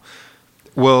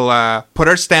we'll put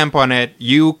our stamp on it.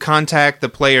 You contact the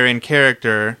player in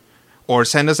character or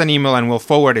send us an email and we'll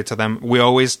forward it to them. We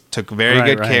always took very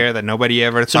good care that nobody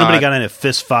ever So nobody got in a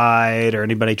fist fight or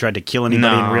anybody tried to kill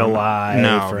anybody in real life?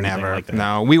 No, never. Like that.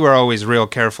 No, we were always real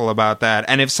careful about that.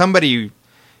 And if somebody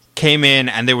came in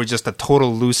and they were just a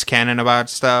total loose cannon about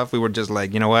stuff, we were just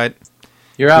like, you know what?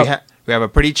 You're out. We have a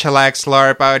pretty chillax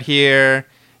LARP out here.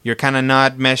 You're kind of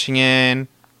not meshing in.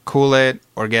 Cool it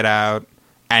or get out.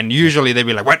 And usually they'd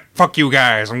be like, what? Fuck you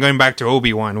guys. I'm going back to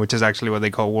Obi-Wan, which is actually what they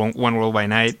call One World by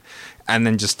Night. And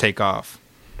then just take off.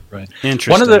 Right.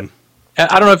 Interesting.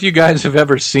 I don't know if you guys have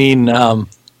ever seen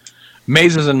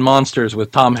Mazes and Monsters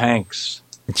with Tom Hanks.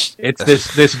 It's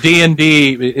this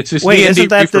D&D. It's this. Wait, D&D isn't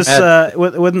that this?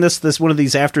 Wasn't this one of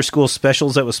these after-school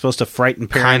specials that was supposed to frighten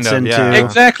parents into? Yeah.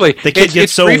 Exactly. The kid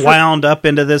gets so wound up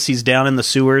into this, he's down in the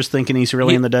sewers, thinking he's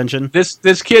really in the dungeon.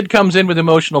 This kid comes in with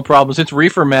emotional problems. It's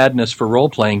reefer madness for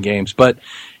role-playing games, but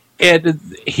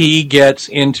he gets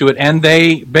into it, and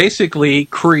they basically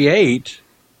create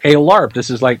a LARP. This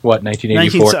is like what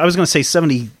 1984. I was going to say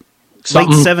 70, late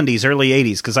 70s, early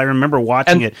 80s, because I remember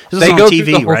watching it. This was on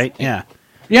TV, right? Yeah.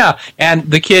 Yeah,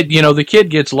 and the kid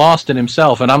gets lost in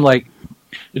himself, and I'm like,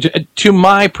 to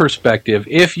my perspective,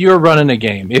 if you're running a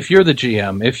game, if you're the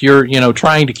GM, if you're,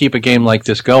 trying to keep a game like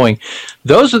this going,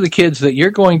 those are the kids that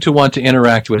you're going to want to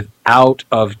interact with out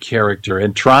of character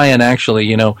and try and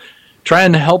actually, try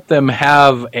and help them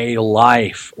have a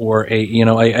life or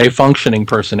a functioning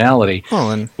personality,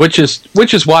 which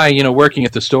is why working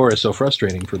at the store is so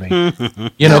frustrating for me.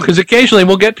 Because occasionally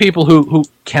we'll get people who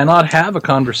cannot have a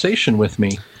conversation with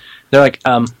me. They're like,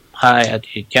 hi, do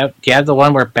you have the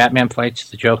one where Batman fights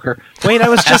the Joker? Wait, I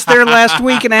was just there last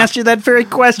week and asked you that very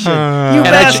question. You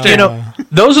bastard.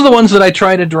 Those are the ones that I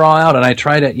try to draw out, and I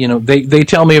try to, they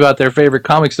tell me about their favorite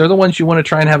comics. They're the ones you want to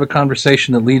try and have a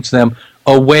conversation that leads them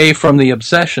away from the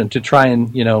obsession to try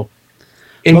and,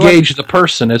 engage the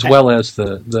person as well as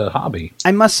the hobby.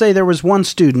 I must say there was one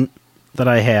student that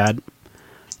I had,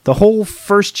 the whole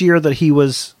first year that he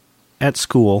was at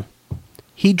school,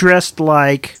 he dressed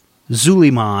like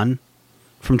Zuliman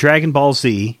from Dragon Ball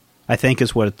Z, I think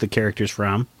is what the character's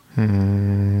from.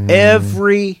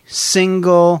 Every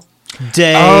single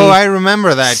day. Oh, I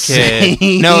remember that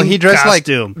kid. No, he dressed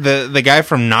costume. Like the guy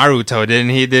from Naruto,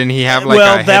 didn't he? Didn't he have like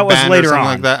a that was later on.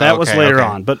 Like that? That was later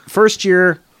on. But first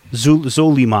year,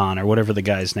 Zuliman, or whatever the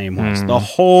guy's name was, the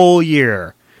whole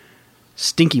year,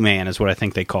 Stinky Man is what I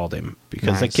think they called him,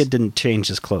 because the kid didn't change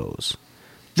his clothes.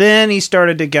 Then he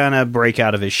started to kind of break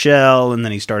out of his shell, and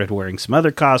then he started wearing some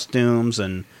other costumes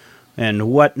and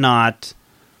whatnot.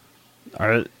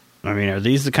 Are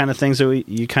these the kind of things that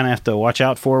you kind of have to watch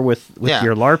out for with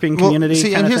your LARPing community?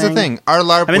 See, and here's the thing. Our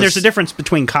LARP there's a difference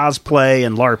between cosplay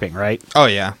and LARPing, right? Oh,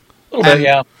 yeah. A little bit,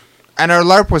 yeah. And our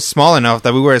LARP was small enough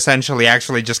that we were essentially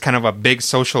actually just kind of a big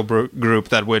social group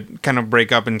that would kind of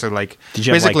break up into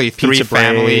basically like 3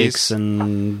 families.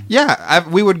 And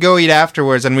we would go eat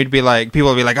afterwards, and we'd be like, people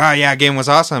would be like, oh yeah, game was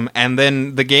awesome. And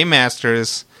then the game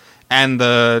masters and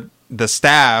the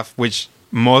staff, which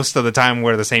most of the time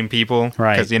were the same people,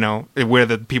 right? Because we're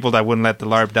the people that wouldn't let the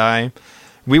LARP die.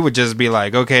 We would just be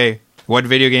like, okay, what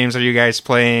video games are you guys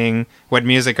playing? What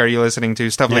music are you listening to?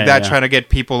 Stuff like that. Trying to get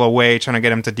people away, trying to get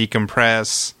them to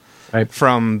decompress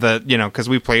from the, because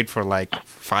we played for like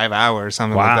 5 hours,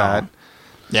 something like that.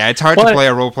 Yeah, it's hard to play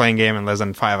a role-playing game in less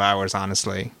than 5 hours,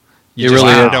 honestly. You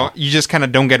just kind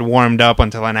of don't get warmed up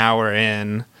until an hour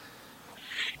in.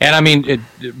 And I mean,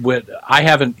 I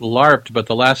haven't LARPed, but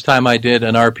the last time I did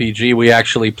an RPG, we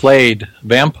actually played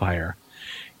Vampire.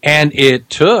 And it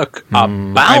took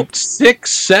about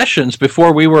 6 sessions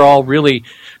before we were all really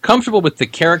comfortable with the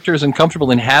characters and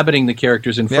comfortable inhabiting the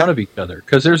characters in front of each other.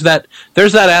 Because there's that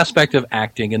aspect of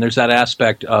acting, and there's that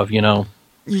aspect of,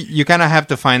 You kind of have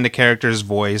to find the character's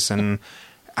voice and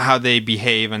how they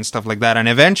behave and stuff like that. And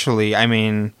eventually, I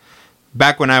mean,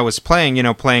 back when I was playing,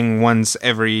 playing once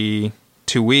every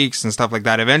 2 weeks and stuff like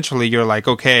that, eventually you're like,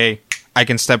 okay, I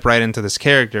can step right into this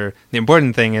character. The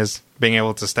important thing is being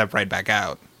able to step right back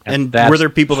out. And were there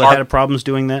people that had problems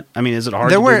doing that? I mean, is it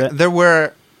hard to do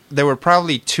that? There were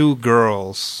probably 2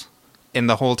 girls in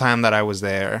the whole time that I was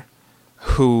there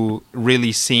who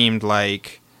really seemed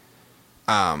like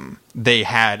they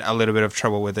had a little bit of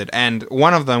trouble with it. And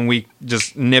one of them we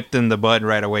just nipped in the bud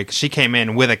right away because she came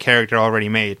in with a character already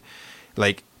made.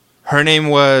 Like, her name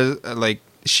was,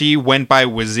 she went by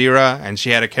Wazira, and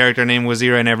she had a character named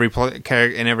Wazira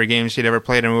in every game she'd ever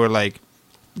played, and we were like,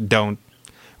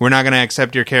 we're not going to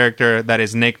accept your character that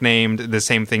is nicknamed the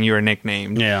same thing you are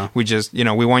nicknamed. Yeah. We just,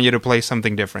 we want you to play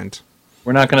something different.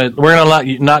 We're not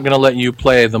gonna let you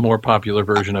play the more popular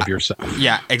version of yourself.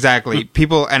 Yeah, exactly.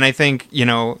 People, and I think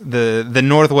the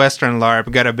Northwestern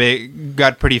LARP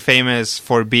got pretty famous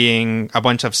for being a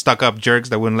bunch of stuck-up jerks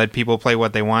that wouldn't let people play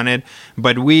what they wanted.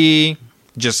 But we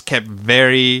just kept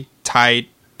very tight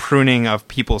pruning of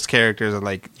people's characters.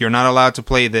 Like, you're not allowed to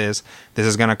play this. This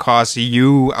is going to cause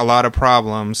you a lot of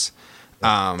problems.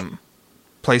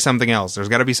 Play something else. There's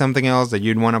got to be something else that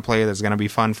you'd want to play that's going to be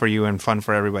fun for you and fun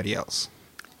for everybody else.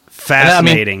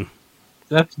 Fascinating.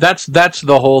 That's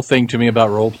the whole thing to me about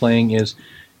role playing is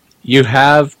you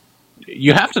have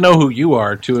to know who you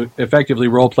are to effectively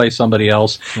role play somebody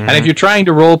else. Mm-hmm. And if you're trying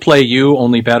to role play you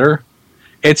only better,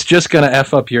 it's just going to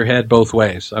F up your head both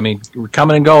ways. I mean,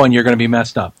 coming and going, you're going to be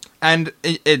messed up. And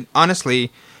it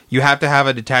honestly, you have to have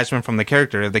a detachment from the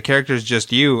character. If the character is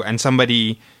just you and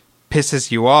somebody pisses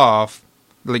you off,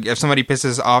 like if somebody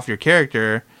pisses off your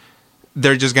character,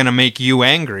 they're just going to make you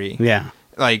angry. Yeah.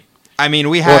 Like, I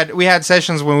mean, we had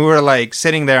sessions when we were like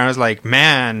sitting there and I was like,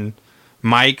 man,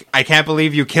 Mike, I can't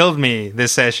believe you killed me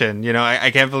this session. I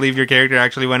can't believe your character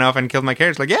actually went off and killed my character.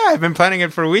 It's like, yeah, I've been planning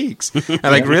it for weeks. I'm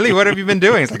like, really? What have you been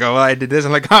doing? It's like, oh, well, I did this.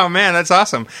 I'm like, oh, man, that's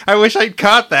awesome. I wish I'd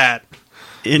caught that.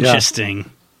 Interesting. Yeah.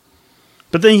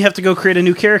 But then you have to go create a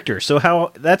new character.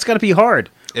 So that's got to be hard.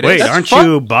 Wait, aren't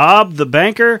you Bob the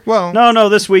banker? Well, no.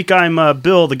 This week I'm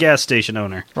Bill the gas station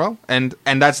owner. Well, and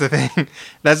that's the thing.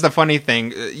 That's the funny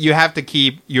thing.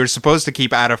 You're supposed to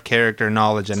keep out of character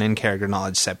knowledge and in character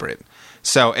knowledge separate.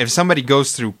 So if somebody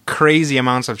goes through crazy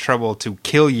amounts of trouble to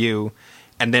kill you,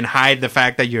 and then hide the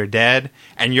fact that you're dead,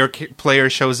 and your player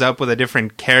shows up with a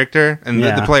different character, and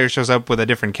the player shows up with a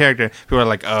different character, people are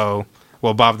like, oh,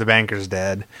 well, Bob the banker's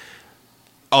dead.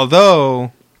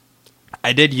 Although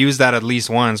I did use that at least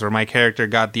once where my character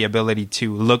got the ability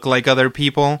to look like other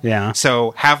people. Yeah.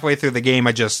 So halfway through the game,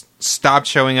 I just stopped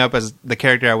showing up as the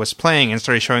character I was playing and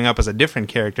started showing up as a different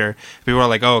character. People were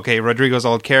like, oh, okay, Rodrigo's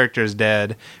old character is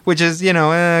dead, which is,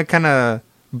 kind of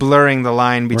blurring the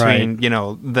line between,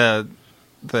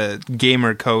 the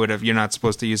gamer code of you're not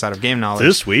supposed to use out of game knowledge.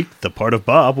 This week, the part of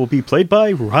Bob will be played by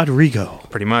Rodrigo.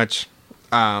 Pretty much.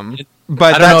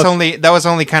 But that was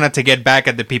only kind of to get back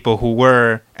at the people who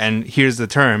were, and here's the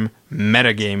term,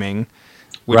 metagaming,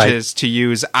 which is to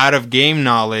use out-of-game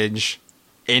knowledge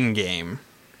in-game.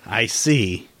 I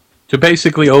see. To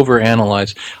basically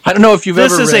overanalyze. I don't know if you've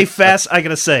ever read... I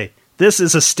gotta say, this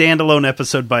is a standalone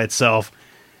episode by itself,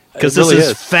 because this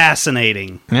is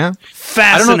fascinating. Yeah.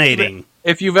 Fascinating. I don't know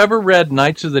if you've ever read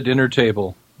Knights of the Dinner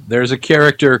Table, there's a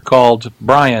character called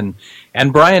Brian,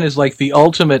 and Brian is like the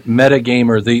ultimate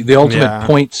metagamer, the ultimate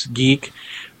points geek.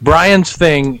 Brian's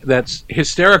thing that's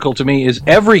hysterical to me is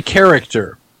every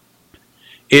character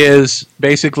is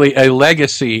basically a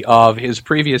legacy of his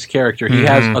previous character. He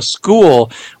has a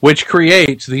school which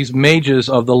creates these mages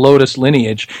of the Lotus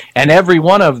lineage, and every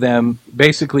one of them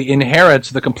basically inherits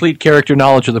the complete character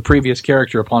knowledge of the previous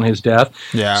character upon his death.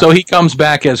 Yeah. So he comes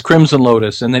back as Crimson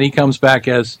Lotus, and then he comes back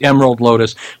as Emerald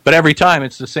Lotus, but every time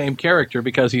it's the same character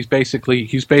because he's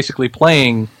basically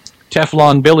playing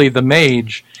Teflon Billy the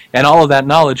Mage, and all of that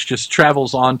knowledge just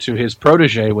travels on to his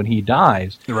protege when he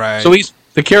dies. Right. So he's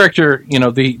the character,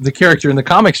 the character in the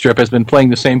comic strip has been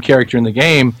playing the same character in the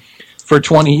game for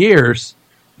 20 years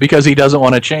because he doesn't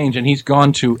want to change, and he's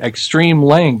gone to extreme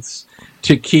lengths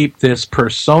to keep this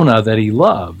persona that he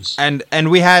loves. And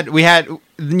we had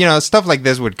stuff like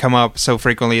this would come up so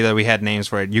frequently that we had names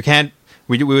for it.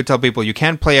 We would tell people you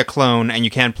can't play a clone and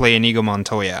you can't play Inigo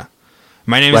Montoya.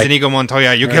 My name is Inigo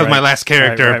Montoya. You killed my last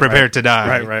character. Prepare to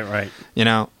die. Right.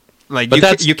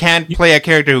 Like, you can't play a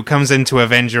character who comes in to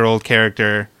avenge your old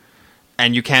character,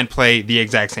 and you can't play the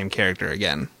exact same character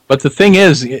again. But the thing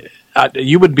is,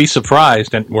 you would be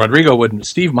surprised, and Rodrigo wouldn't,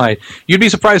 Steve might, you'd be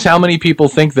surprised how many people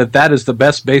think that is the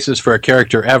best basis for a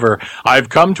character ever. I've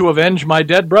come to avenge my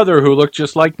dead brother who looked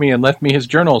just like me and left me his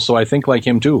journal, so I think like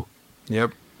him too.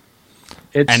 Yep.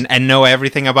 And know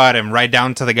everything about him, right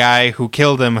down to the guy who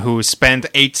killed him, who spent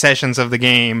 8 sessions of the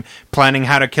game planning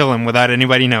how to kill him without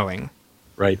anybody knowing.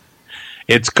 Right.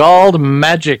 It's called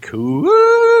magic. And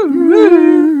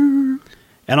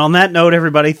on that note,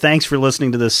 everybody, thanks for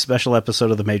listening to this special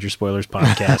episode of the Major Spoilers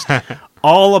Podcast.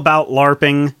 All about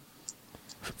LARPing.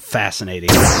 Fascinating.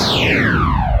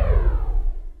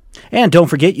 And don't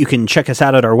forget, you can check us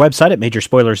out at our website at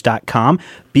majorspoilers.com.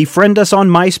 Befriend us on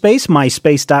MySpace,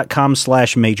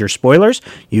 myspace.com/majorspoilers.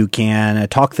 You can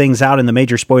talk things out in the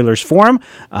Major Spoilers forum.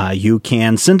 You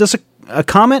can send us a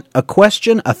comment, a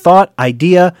question, a thought,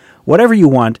 idea, whatever you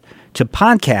want, to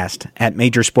podcast at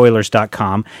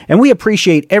majorspoilers.com. And we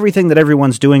appreciate everything that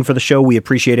everyone's doing for the show. We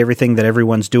appreciate everything that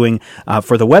everyone's doing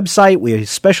for the website. We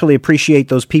especially appreciate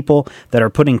those people that are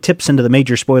putting tips into the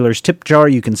Major Spoilers tip jar.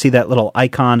 You can see that little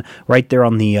icon right there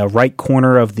on the right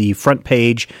corner of the front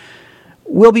page.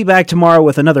 We'll be back tomorrow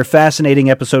with another fascinating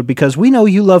episode because we know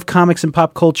you love comics and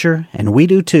pop culture, and we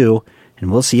do too. And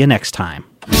we'll see you next time.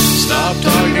 Stop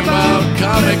talking about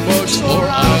comic books or